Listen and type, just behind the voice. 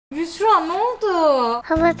Yüsra ne oldu?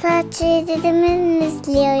 Avatar dedemi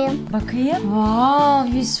izliyorum. Bakayım.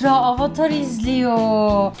 Wow, Yüsra Avatar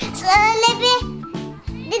izliyor. Şöyle bir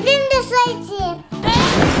dedim de sayayım.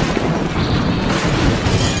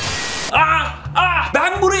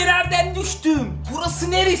 Ben buraya nereden düştüm?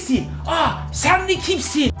 Burası neresi? Sen de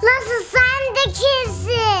kimsin? Nasıl sen de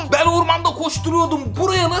kimsin? Ben ormanda koşturuyordum.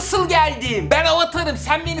 Buraya nasıl geldim? Ben Avatar'ım.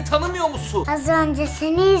 Sen beni tanımıyor musun? Az önce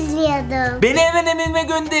seni izliyordum. Beni hemen evime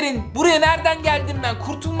gönderin. Buraya nereden geldim ben?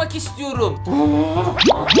 Kurtulmak istiyorum.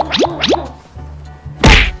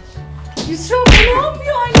 Yüsra bu ne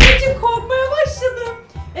yapıyor anneciğim? Korkmaya başladım.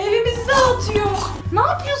 Evimizi dağıtıyor. Ne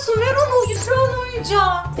yapıyorsun? Ver onu, Yüsra'nın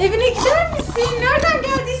oyuncağı. Evine gider misin? Nereden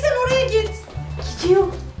geldiysen oraya git.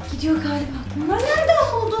 Gidiyor galiba. Bunlar nereden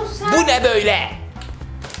buldun sen? Bu ne böyle?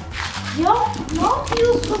 Ya ne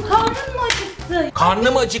yapıyorsun? Karnın mı acıktı?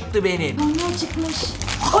 Karnım acıktı benim. Karnı acıkmış.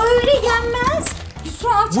 Öyle yenmez. Yusra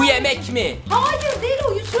aç. Bu yemek mi? Hayır değil,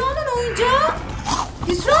 o Yusra'nın oyuncağı.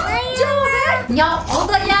 Yusra'nın oyuncağı ver. Ya o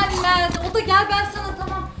da yenmez. O da gel ben sana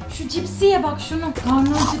tamam. Şu cipsi ye bak şunu.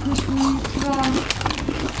 Karnı acıkmış bu Yusra.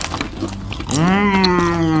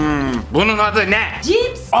 Bunun adı ne?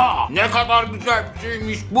 Cips. Ne kadar güzel bir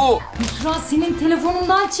şeymiş bu. Yusra senin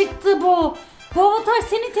telefonundan çıktı bu. Bu avatar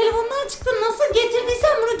senin telefonundan çıktı. Nasıl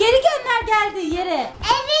getirdiysen bunu geri gönder geldiği yere.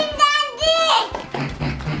 Evinden değil.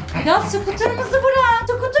 Ya skuterımızı bırak.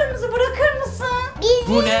 Skuterımızı bırakır mısın?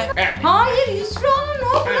 Bu ne? Hayır Yusra'nın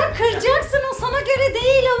o. Bırak, kıracaksın, o sana göre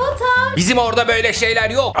değil avatar. Bizim orada böyle şeyler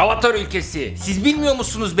yok. Avatar ülkesi. Siz bilmiyor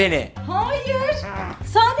musunuz beni? Hayır.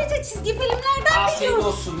 Sadece çizgi filmlerden Afiyet biliyoruz.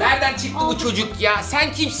 olsun. Nereden çıktı bu çocuk ya?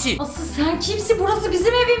 Sen kimsin? Asıl sen kimsin? Burası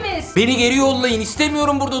bizim evimiz. Beni geri yollayın.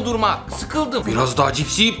 İstemiyorum burada durmak. Sıkıldım. Biraz daha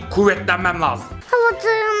cips yiyip kuvvetlenmem lazım.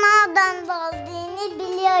 Avatarın nereden geldiğini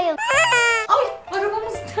biliyorum. Ay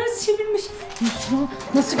arabamız ters çevirmiş. Yusra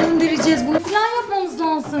nasıl göndereceğiz bunu? Plan yapmamız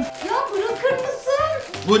lazım. Ya bırakır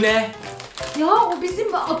mısın? Bu ne? Ya o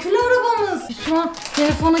bizim akülü arabamız. Yusra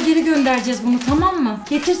telefona geri göndereceğiz bunu, tamam mı?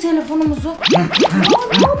 Getir telefonumuzu. Ya ne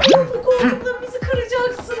yapıyorsun? Bu koltuklarımızı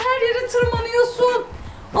kıracaksın. Her yere tırmanıyorsun.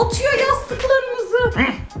 Atıyor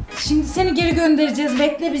yastıklarımızı. Şimdi seni geri göndereceğiz.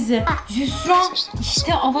 Bekle bizi. Yusra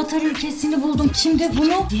işte Avatar ülkesini buldum. Şimdi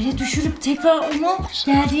bunu yere düşürüp tekrar onu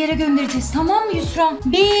geldiği yere göndereceğiz. Tamam mı Yusra?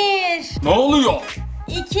 1 Ne oluyor?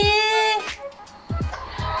 2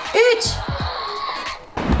 3